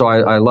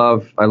I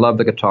love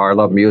the guitar. I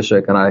love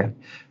music, and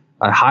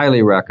I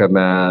highly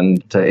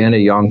recommend to any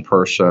young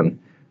person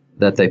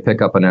that they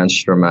pick up an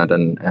instrument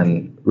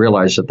and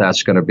realize that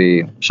that's going to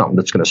be something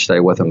that's going to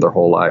stay with them their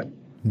whole life.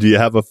 Do you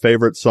have a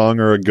favorite song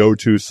or a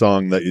go-to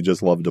song that you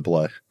just love to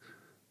play?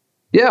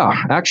 Yeah,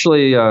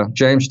 actually,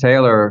 James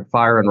Taylor,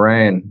 Fire and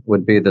Rain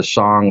would be the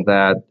song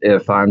that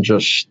if I'm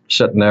just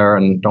sitting there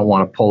and don't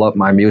want to pull up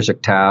my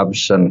music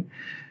tabs and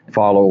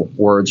follow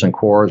words and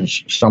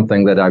chords,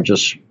 something that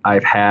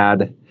I've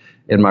had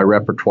in my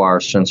repertoire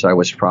since I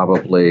was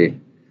probably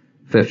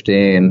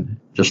 15.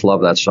 Just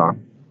love that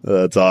song.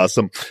 That's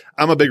awesome.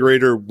 I'm a big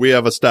reader. We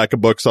have a stack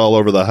of books all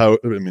over the house.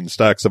 I mean,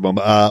 stacks of them.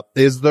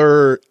 Is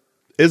there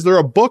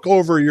a book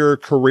over your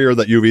career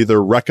that you've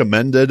either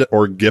recommended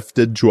or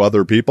gifted to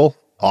other people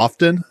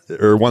often,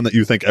 or one that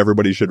you think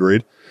everybody should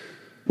read?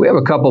 We have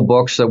a couple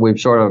books that we've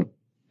sort of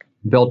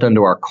built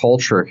into our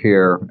culture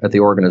here at the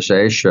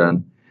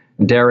organization.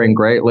 Daring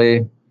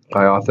Greatly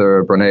by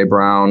author Brené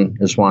Brown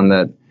is one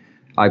that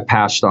I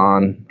passed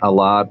on a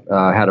lot.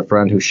 I had a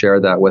friend who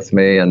shared that with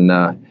me, and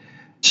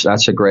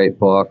That's a great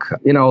book.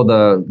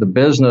 The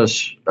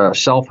business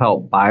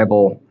self-help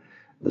Bible,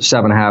 The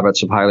 7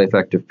 Habits of Highly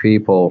Effective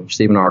People,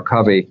 Stephen R.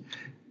 Covey,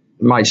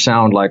 might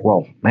sound like,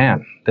 well,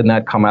 man, didn't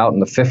that come out in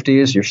the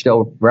 50s? You're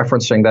still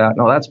referencing that.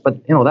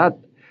 No,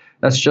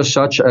 that's just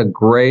such a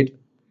great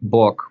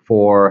book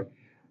for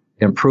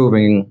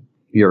improving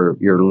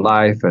your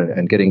life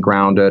and getting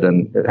grounded,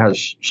 and it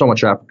has so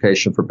much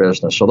application for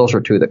business. So those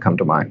are 2 that come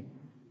to mind.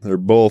 They're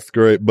both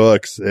great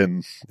books,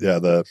 and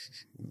the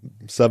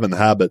 7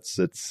 Habits,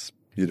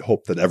 you'd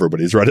hope that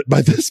everybody's read it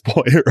by this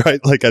point,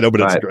 right? Like, I know,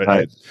 but it's great.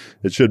 Right.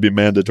 It should be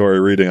mandatory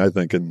reading, I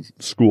think, in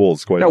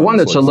schools. One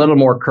that's a little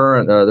more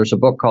current. There's a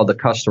book called The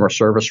Customer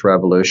Service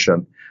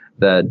Revolution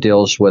that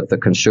deals with the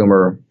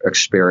consumer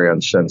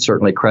experience, and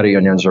certainly credit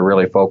unions are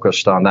really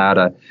focused on that.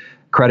 A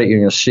credit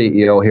union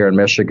CEO here in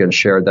Michigan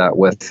shared that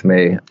with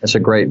me. It's a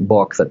great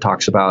book that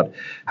talks about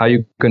how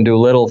you can do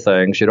little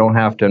things. You don't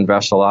have to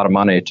invest a lot of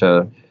money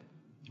to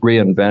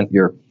reinvent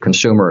your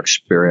consumer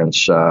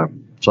experience. So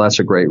that's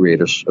a great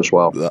read as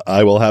well.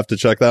 I will have to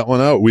check that one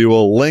out. We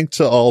will link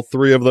to all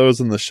 3 of those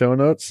in the show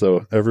notes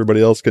so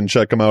everybody else can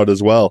check them out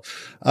as well.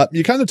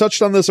 You kind of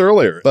touched on this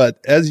earlier, but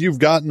as you've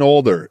gotten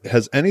older,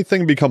 has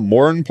anything become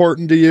more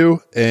important to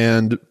you?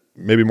 And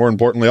maybe more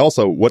importantly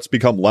also, what's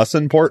become less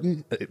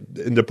important?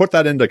 And to put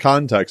that into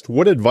context,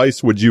 what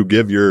advice would you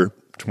give your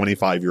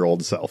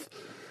 25-year-old self?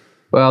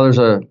 Well, there's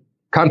a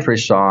country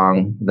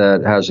song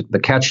that has the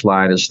catch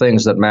line is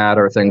things that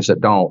matter, things that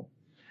don't.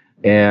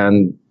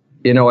 And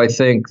I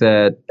think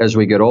that as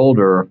we get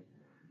older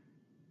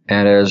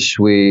and as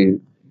we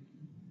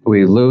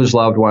lose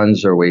loved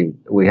ones, or we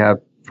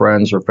have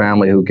friends or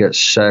family who get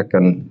sick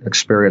and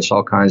experience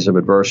all kinds of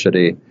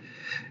adversity,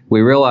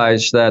 we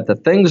realize that the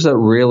things that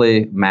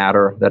really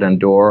matter, that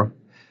endure,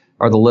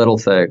 are the little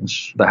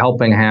things, the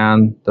helping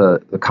hand, the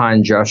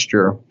kind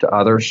gesture to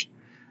others.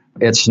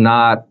 It's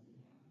not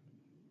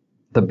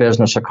the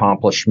business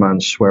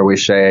accomplishments where we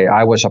say,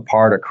 I was a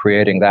part of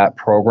creating that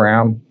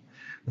program.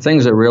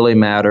 Things that really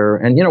matter,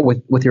 and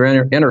with your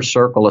inner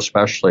circle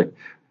especially,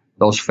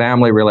 those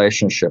family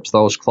relationships,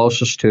 those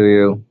closest to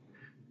you,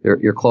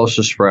 your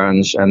closest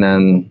friends, and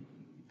then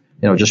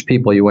just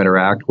people you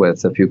interact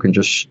with. If you can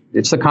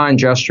it's the kind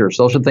gestures.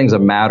 Those are things that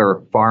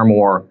matter far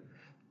more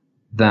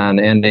than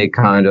any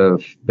kind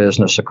of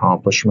business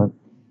accomplishment.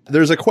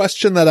 There's a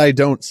question that I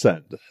don't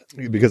send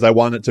because I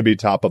want it to be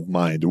top of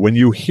mind. When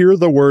you hear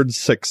the word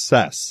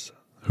success,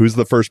 who's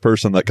the first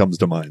person that comes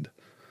to mind?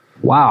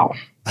 Wow.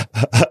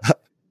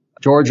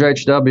 George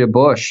H.W.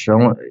 Bush.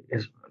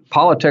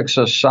 Politics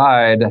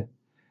aside,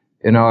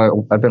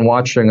 I've been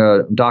watching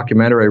a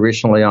documentary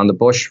recently on the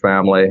Bush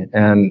family,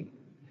 and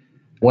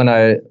when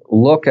I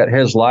look at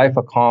his life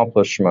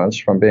accomplishments,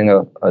 from being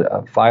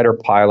a fighter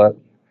pilot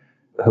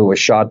who was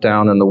shot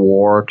down in the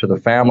war, to the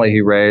family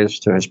he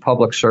raised, to his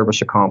public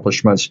service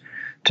accomplishments,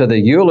 to the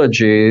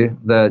eulogy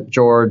that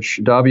George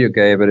W.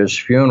 gave at his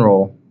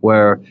funeral,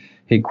 where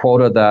he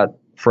quoted that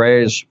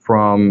phrase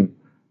from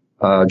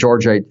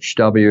George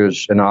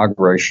H.W.'s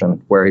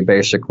inauguration, where he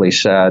basically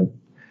said,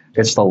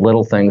 it's the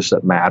little things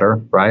that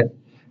matter, right?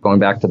 Going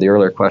back to the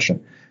earlier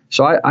question.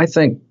 So I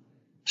think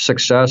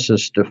success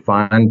is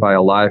defined by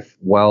a life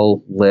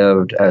well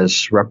lived,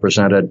 as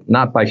represented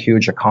not by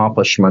huge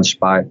accomplishments,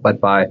 but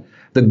by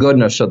the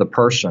goodness of the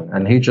person.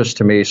 And he just,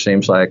 to me,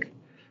 seems like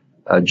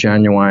a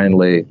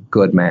genuinely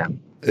good man.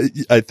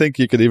 I think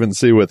you could even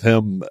see with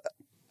him,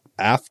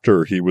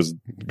 after he was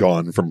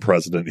gone from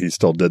president, he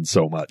still did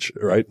so much,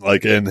 right?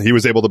 And he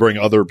was able to bring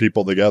other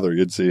people together.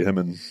 You'd see him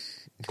and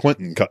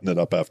Clinton cutting it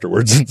up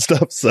afterwards and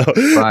stuff. So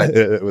right.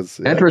 It was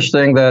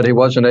interesting that he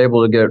wasn't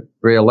able to get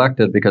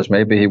reelected because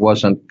maybe he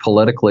wasn't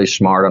politically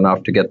smart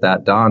enough to get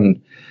that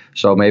done.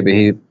 So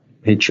maybe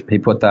he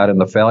put that in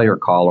the failure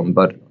column.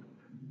 But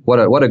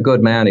what a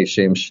good man he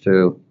seems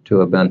to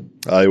have been.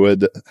 I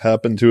would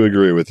happen to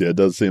agree with you. It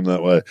does seem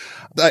that way.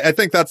 I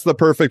think that's the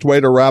perfect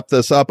way to wrap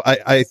this up.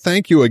 I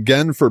thank you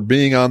again for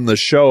being on the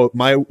show.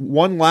 My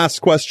one last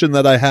question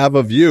that I have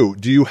of you,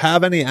 do you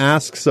have any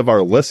asks of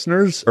our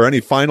listeners or any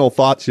final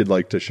thoughts you'd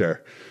like to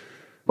share?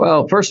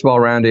 Well, first of all,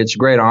 Randy, it's a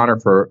great honor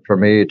for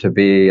me to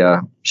be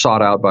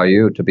sought out by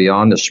you to be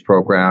on this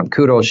program.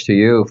 Kudos to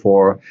you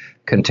for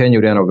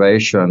continued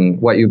innovation.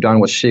 What you've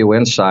done with CU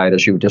Insight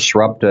is you've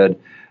disrupted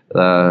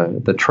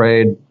the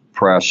trade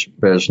press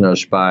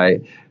business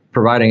by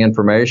providing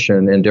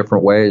information in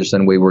different ways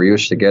than we were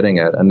used to getting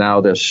it. And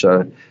now this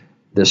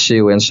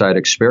CU Insight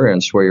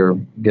experience, where you're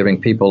giving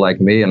people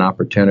like me an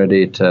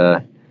opportunity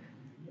to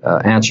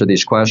answer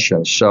these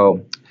questions.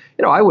 So,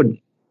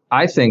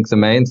 I think the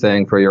main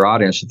thing for your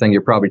audience, the thing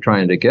you're probably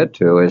trying to get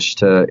to, is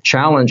to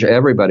challenge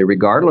everybody,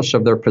 regardless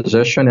of their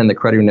position in the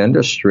credit union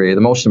industry.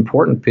 The most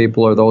important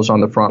people are those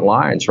on the front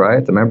lines,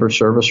 right? The member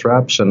service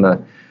reps and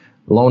the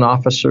loan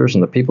officers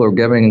and the people who are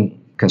giving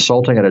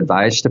consulting and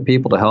advice to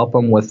people to help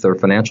them with their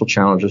financial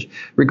challenges,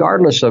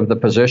 regardless of the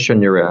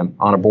position you're in,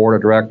 on a board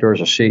of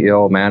directors, a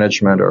CEO,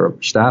 management, or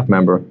staff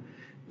member.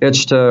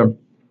 It's to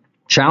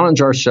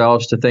challenge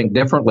ourselves to think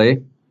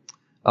differently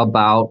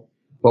about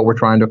what we're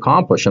trying to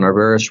accomplish in our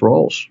various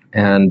roles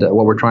and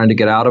what we're trying to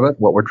get out of it,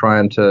 what we're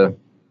trying to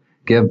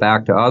give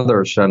back to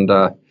others. And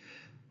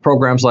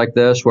programs like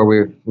this where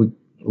we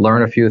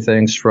learn a few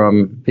things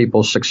from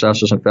people's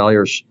successes and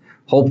failures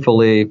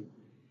hopefully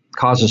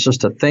causes us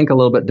to think a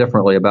little bit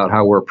differently about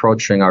how we're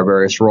approaching our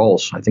various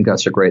roles. I think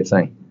that's a great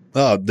thing.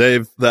 Oh,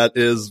 Dave, that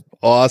is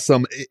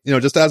awesome.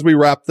 Just as we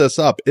wrap this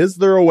up, is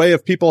there a way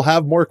if people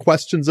have more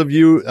questions of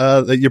you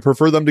that you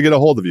prefer them to get a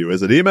hold of you?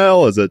 Is it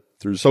email? Is it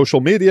through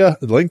social media,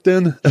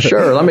 LinkedIn?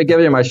 Sure. Let me give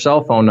you my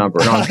cell phone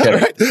number. No, I'm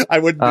kidding. Right. I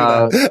wouldn't do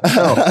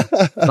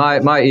that. No.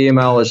 My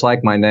email is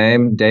like my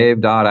name,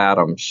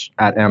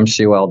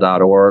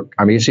 dave.adams@mcul.org.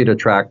 I'm easy to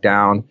track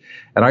down,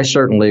 and I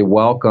certainly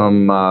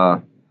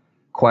welcome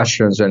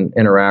questions and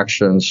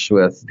interactions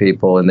with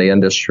people in the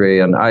industry.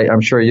 And I'm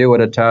sure you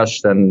would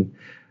attest, and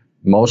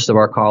most of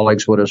our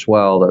colleagues would as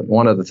well, that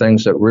one of the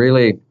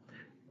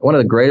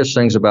greatest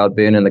things about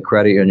being in the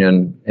credit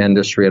union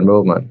industry and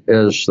movement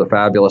is the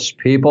fabulous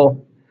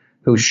people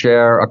who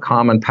share a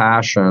common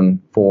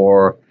passion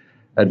for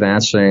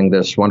advancing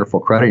this wonderful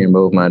credit union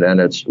movement. And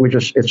it's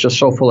just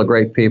so full of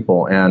great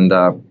people. And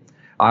I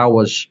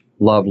always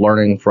love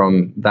learning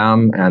from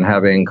them and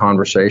having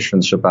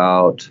conversations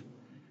about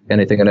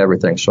anything and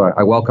everything. So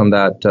I welcome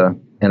that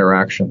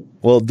interaction.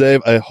 Well, Dave,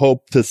 I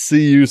hope to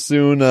see you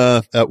soon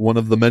at one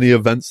of the many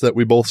events that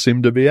we both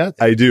seem to be at.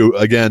 I do.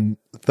 Again,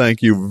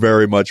 thank you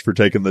very much for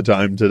taking the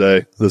time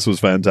today. This was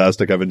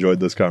fantastic. I've enjoyed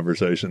this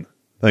conversation.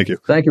 Thank you.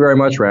 Thank you very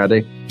much,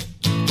 Randy.